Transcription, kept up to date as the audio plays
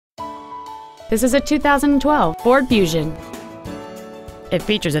This is a 2012 Ford Fusion. It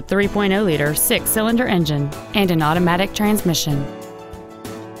features a 3.0-liter six-cylinder engine and an automatic transmission.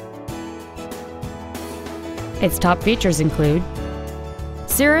 Its top features include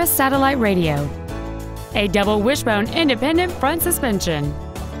Sirius satellite radio, a double wishbone independent front suspension,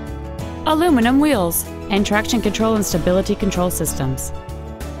 aluminum wheels, and traction control and stability control systems.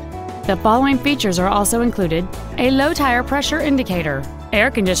 The following features are also included: a low tire pressure indicator, air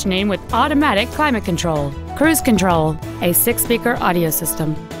conditioning with automatic climate control, cruise control, a 6-speaker audio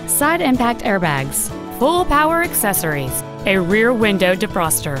system, side impact airbags, full power accessories, a rear window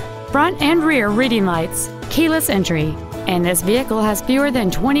defroster, front and rear reading lights, keyless entry, and this vehicle has fewer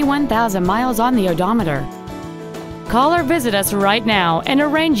than 21,000 miles on the odometer. Call or visit us right now and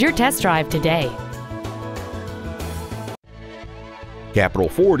arrange your test drive today. Capital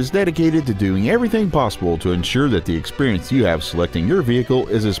Ford is dedicated to doing everything possible to ensure that the experience you have selecting your vehicle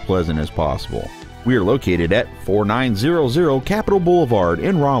is as pleasant as possible. We are located at 4900 Capitol Boulevard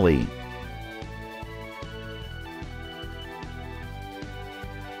in Raleigh.